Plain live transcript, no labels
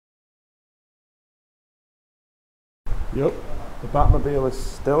Yep, the Batmobile is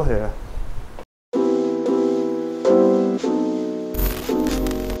still here.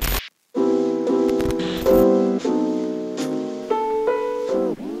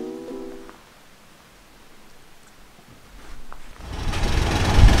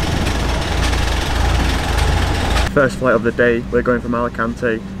 First flight of the day, we're going from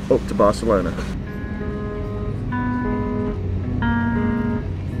Alicante up to Barcelona.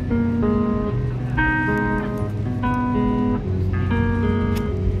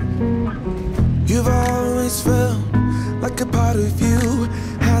 You've always felt like a part of you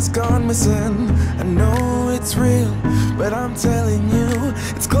has gone missing. I know it's real, but I'm telling you,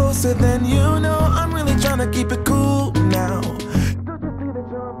 it's closer than you know. I'm really trying to keep it cool now.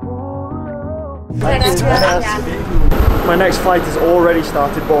 My next flight has already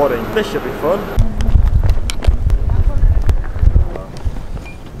started boarding. This should be fun.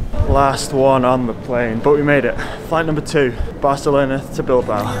 Last one on the plane, but we made it. Flight number 2, Barcelona to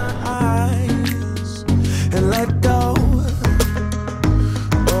Bilbao. And let go.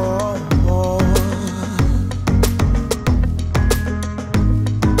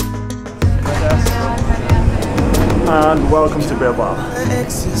 And welcome to Bilbao.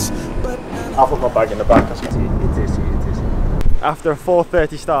 I'll put my bag in the back. It is. After a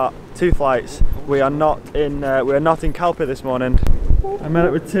 4:30 start, 2 flights, we are not in Calpe this morning. I met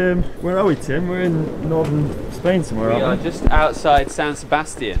up with Tim. Where are we, Tim? We're in northern Spain somewhere, We are aren't we? just outside San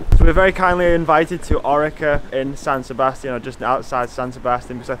Sebastian. So we're very kindly invited to Oreka in San Sebastian, or just outside San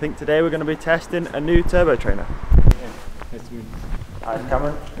Sebastian, because I think today we're going to be testing a new turbo trainer. Hi,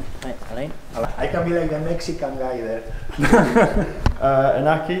 Cameron. Hi, Alain. I can be like the Mexican guy there.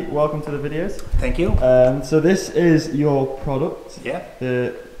 Inaki, welcome to the videos. Thank you. So this is your product, Yeah.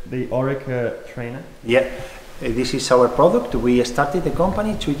 the Oreka trainer. Yeah. This is our product. We started the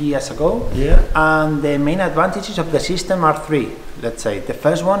company 2 years ago. Yeah. And the main advantages of the system are 3, let's say. The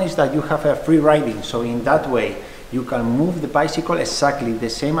first one is that you have a free riding. So in that way, you can move the bicycle exactly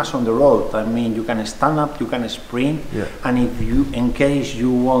the same as on the road. I mean, you can stand up, you can sprint. Yeah. And if you, in case you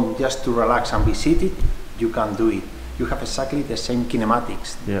want just to relax and be seated, you can do it. You have exactly the same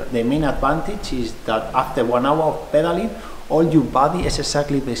kinematics. Yeah. The main advantage is that after 1 hour of pedaling, all your body is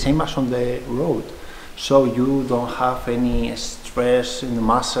exactly the same as on the road. So you don't have any stress in the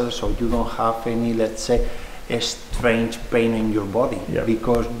muscles, or you don't have any, let's say, a strange pain in your body. Yeah.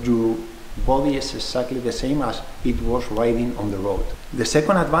 Because your body is exactly the same as it was riding on the road. The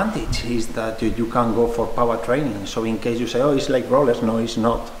second advantage is that you can go for power training. So in case you say, oh, it's like rollers, no, it's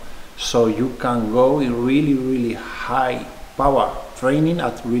not. So you can go in really high power training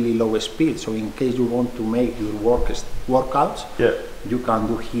at really low speed. So in case you want to make your workouts, Yeah. you can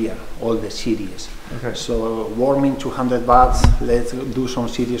do here all the series. Okay. So warming 200 watts, let's do some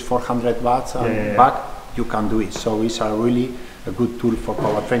series 400 watts, and back you can do it. So it's a really a good tool for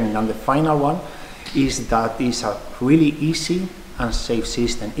power training. And the final one is that it's a really easy and safe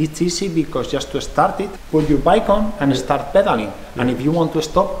system. It's easy because just to start it, put your bike on and start pedaling. And if you want to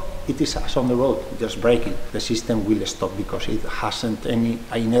stop, it is as on the road, just braking. The system will stop because it hasn't any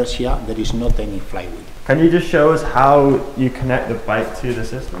inertia, there is not any flywheel. Can you just show us how you connect the bike to the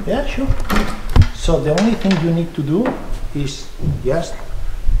system? Yeah, sure. So the only thing you need to do is just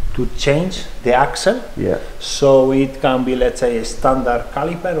to change the axle. Yeah. So it can be, let's say, a standard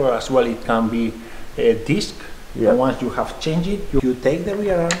caliper, or as well it can be a disc. Yeah. And once you have changed it, you take the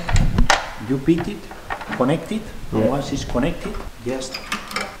rear arm, you beat it, connect it, and once it's connected, just,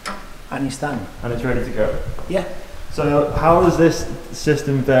 and it's done. And it's ready to go. Yeah. So how does this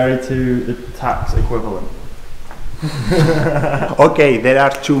system vary to the tax equivalent? Okay, there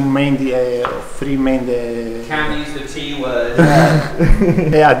are three main Can use the T word.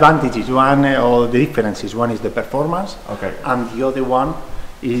 the advantages. One, or the differences. One is the performance, Okay. and the other one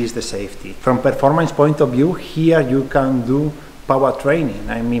is the safety. From performance point of view, here you can do power training.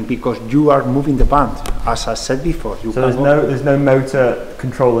 I mean, because you are moving the band, as I said before. You So can there's no motor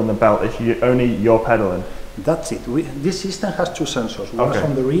controlling the belt. It's only you're pedaling. That's it. This system has 2 sensors. One Okay.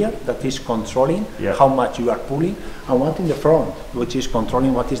 on the rear that is controlling Yeah. how much you are pulling, and one in the front, which is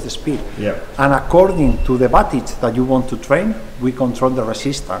controlling what is the speed. Yeah. And according to the wattage that you want to train, we control the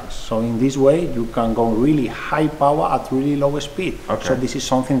resistance. So in this way, you can go really high power at really low speed. Okay. So this is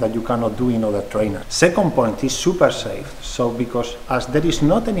something that you cannot do in other trainers. Second point is super safe. So because as there is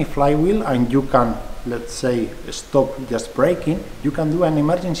not any flywheel and you can, let's say, stop just braking, you can do an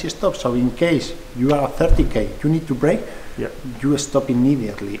emergency stop. So in case you are at 30k, you need to brake, you stop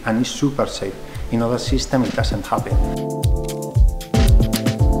immediately, and it's super safe. In other system, it doesn't happen.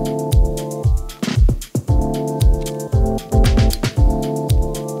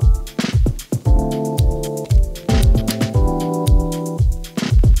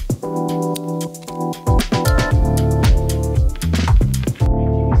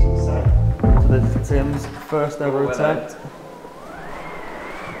 First ever attempt.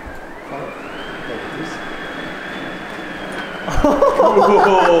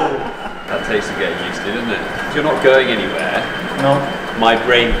 That takes some getting used to, doesn't it? If you're not going anywhere, No. my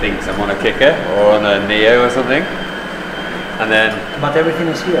brain thinks I'm on a kicker or on a Neo or something. And then, But everything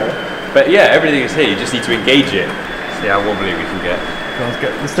is here. but yeah, everything is here, you just need to engage it. See how wobbly we can get.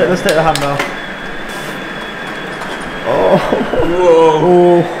 Let's take the handbell. Oh. Whoa!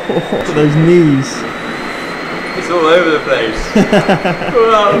 Oh. Look at those knees. It's all over the place.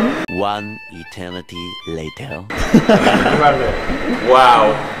 Whoa. One eternity later.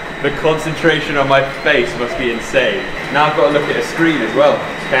 Wow, the concentration on my face must be insane. Now I've got to look at a screen as well.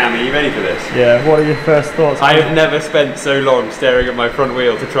 Cam, are you ready for this? Yeah, what are your first thoughts? I have never spent so long staring at my front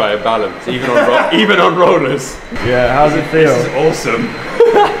wheel to try and balance, even on even on rollers. Yeah, how's it feel? This is awesome.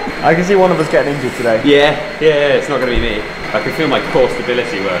 I can see one of us getting injured today. Yeah, it's not going to be me. I can feel my core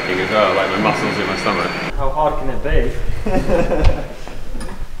stability working as well, like my muscles in my stomach. How hard can it be?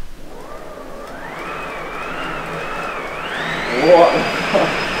 What the fuck?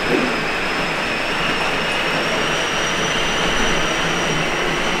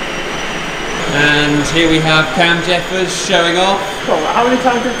 And here we have Cam Jeffers showing off. Oh, how many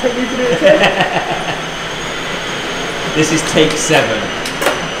times did it take you to do it again? This is take 7.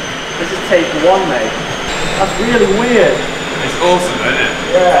 This is take 1, mate. That's really weird. It's awesome, isn't it?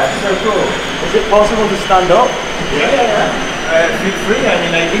 Yeah, so cool. Is it possible to stand up? Yeah. Feel free. I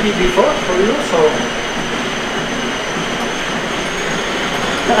mean, I did it before for you, so.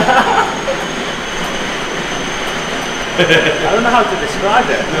 I don't know how to describe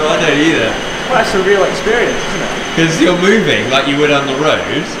it. No, I don't either. Well, that's a real experience, isn't it? Because you're moving like you would on the road,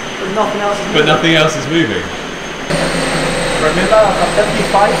 But nothing else is but nothing else is moving. Remember, after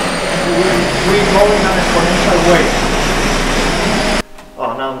 75, we're going on exponential way.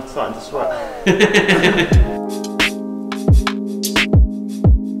 Oh, now I'm starting to sweat.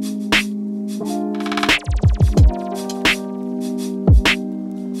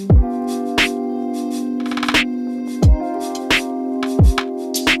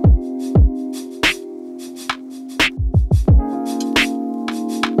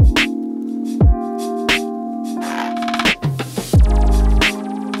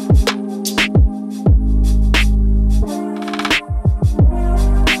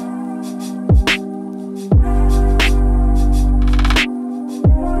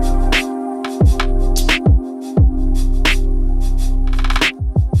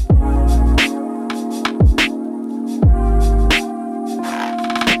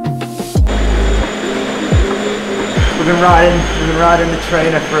 We've been riding the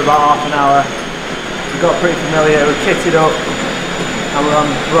trainer for about half an hour. We got pretty familiar, we're kitted up and we're on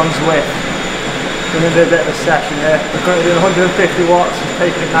Zwift. We're going to do a bit of a session here. We're currently doing 150 watts, just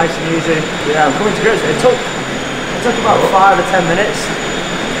taking it nice and easy. Yeah, I'm coming to grips. It took about 5 or 10 minutes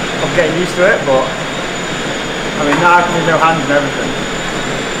of getting used to it, but I mean now I can do hands and everything.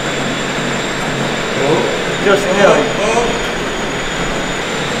 Just nearly.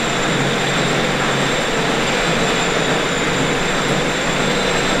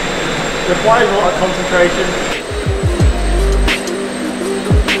 Requires a lot of concentration.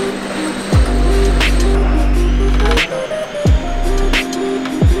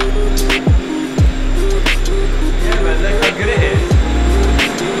 Yeah, man, look how good it is.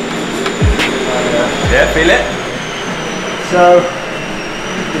 Yeah, feel it? So,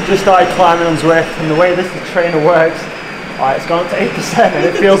 we've just started climbing on Zwift, and the way this trainer works, it's gone up to 8%, and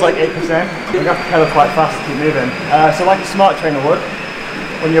it feels like 8%. We have to pedal quite fast to keep moving. So like a smart trainer would,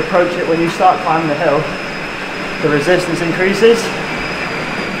 when you approach it, when you start climbing the hill, the resistance increases,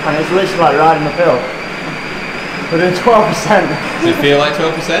 and it's literally like riding uphill. We're doing 12%. Does it feel like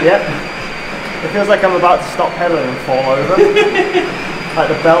 12%? Yep. It feels like I'm about to stop pedaling and fall over. Like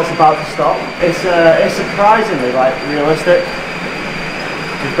the belt's about to stop. It's surprisingly like realistic.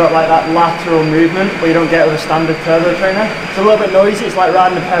 You've got like that lateral movement where you don't get with a standard turbo trainer. It's a little bit noisy, it's like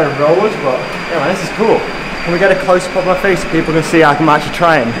riding a pair of rollers, but yeah man, this is cool. Can we get a close up of my face so people can see I'm actually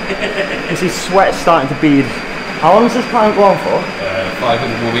trying? You see sweat starting to bead. How long is this climb go on for?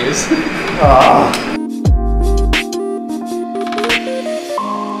 500 more meters. Oh.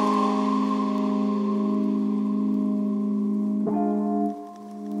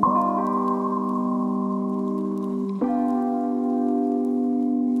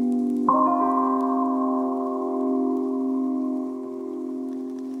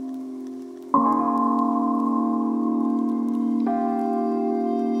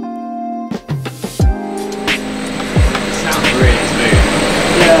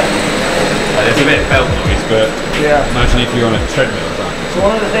 There's a bit of belt noise, but Yeah. imagine if you're on a treadmill or something. So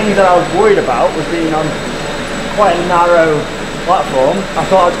one of the things that I was worried about was being on quite a narrow platform. I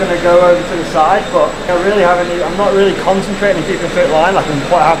thought I was going to go over to the side, but I'm not really concentrating on keeping a straight line. Like, I'm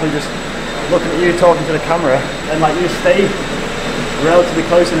quite happily just looking at you, talking to the camera, and like you stay relatively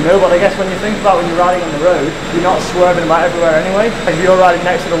close in the middle. But I guess when you think about when you're riding on the road, you're not swerving about everywhere anyway. If you're riding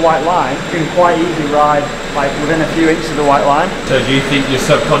next to the white line, you can quite easily ride like within a few inches of the white line. So do you think your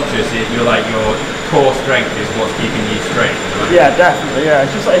subconscious, your core strength is what's keeping you straight? Yeah, definitely. Yeah,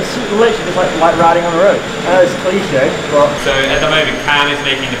 it's literally just like riding on the road. It's cliche, but so at the moment, Cam is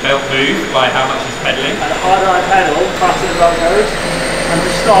making the belt move by how much he's pedaling. And the harder I pedal, the faster the belt goes. And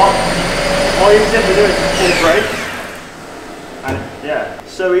to stop, all you simply do is pull the brakes. And yeah,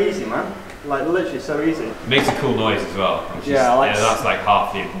 so easy, man. Like literally so easy. It makes a cool noise as well. That's like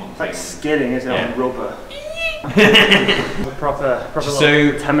half the important thing. Like skidding, isn't it, on rubber? proper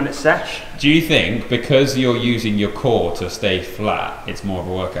so 10-minute sesh. Do you think because you're using your core to stay flat, it's more of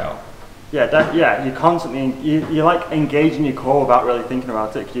a workout? Yeah, you constantly you like engaging your core without really thinking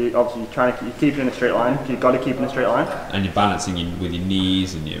about it. Because you're trying to keep it in a straight line. You've got to keep it in a straight line. And you're balancing with your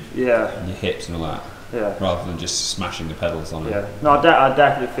knees and your hips and all that. Yeah. Rather than just smashing the pedals on it. Yeah. No, I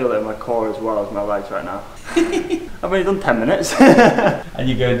definitely feel it in my core as well as my legs right now. I've only done 10 minutes. And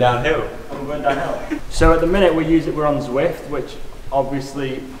you're going downhill. I'm going downhill. So at the minute we're on Zwift, which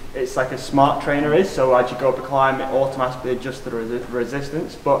obviously it's like a smart trainer is. So as you go up a climb, it automatically adjusts the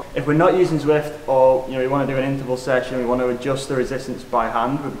resistance. But if we're not using Zwift, or we want to do an interval session, we want to adjust the resistance by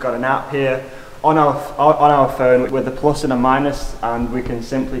hand. We've got an app here on our phone with a plus and a minus, and we can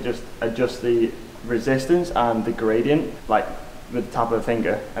simply just adjust the resistance and the gradient like with the tap of a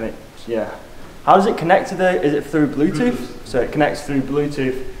finger. And how does it connect to is it through Bluetooth? So it connects through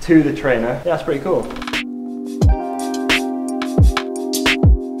Bluetooth to the trainer. Yeah, that's pretty cool.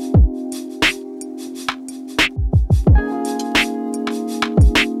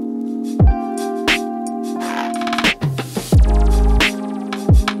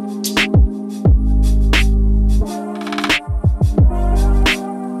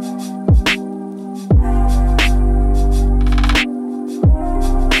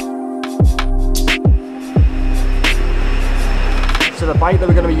 So the bike that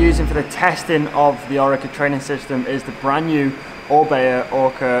we're going to be using for the testing of the Oreka training system is the brand new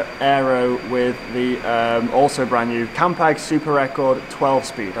Oreka Aero with the also brand new Campag Super Record 12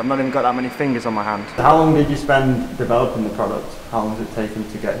 speed. I've not even got that many fingers on my hand. How long did you spend developing the product? How long has it taken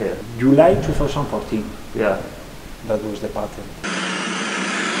to get here? July 2014. Yeah. That was the patent.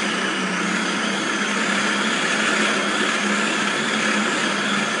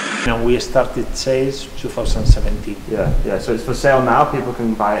 And we started sales 2017. Yeah. So it's for sale now. People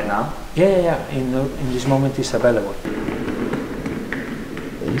can buy it now. Yeah. In this moment, it's available.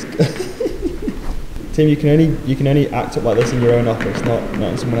 Tim, you can only act up like this in your own office, not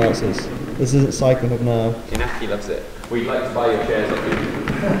in someone else's. This isn't Cycling Hub now. Inaki loves it. We'd like to buy your chairs off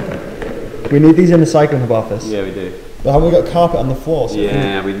you. We need these in the Cycling Hub office. Yeah, we do. But haven't we got carpet on the floor? So we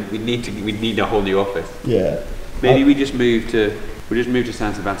need a whole new office. Yeah. Maybe we just move to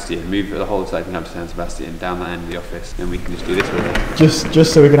San Sebastian, move the whole of Cycling Hub to San Sebastian, down that end of the office, and we can just do this with it.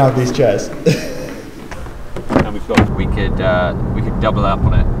 Just so we can have these chairs. And we could double up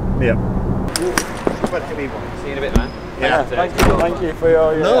on it. Yeah. See you in a bit, man. Yeah. Thank you for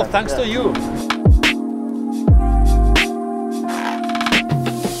your. No, thanks to you.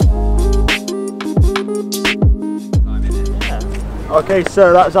 Okay,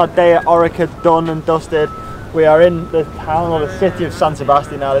 so that's our day at Oreka done and dusted. We are in the town or the city of San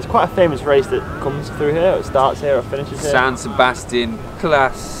Sebastian now. There's quite a famous race that comes through here. It starts here or finishes here. San Sebastian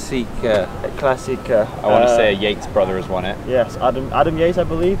Classica. I want to say Yates' brother has won it. Yes, Adam Yates, I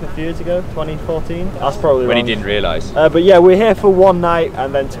believe, a few years ago, 2014. That's probably when wrong. he didn't realise. But yeah, we're here for one night,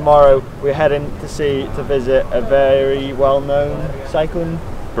 and then tomorrow we're heading to visit a very well-known cycling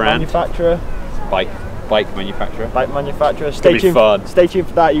manufacturer. Bike manufacturer. Stay tuned for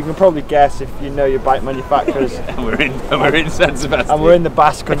that. You can probably guess if you know your bike manufacturers. and we're in San Sebastian. And we're in the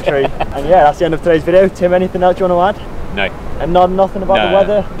Basque country. And yeah, that's the end of today's video. Tim, anything else you want to add? No. And nothing about the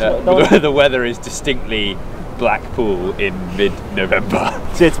weather? No. The weather is distinctly Blackpool in mid-November.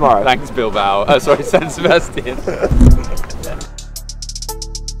 See you tomorrow. Thanks, Bilbao. San Sebastian.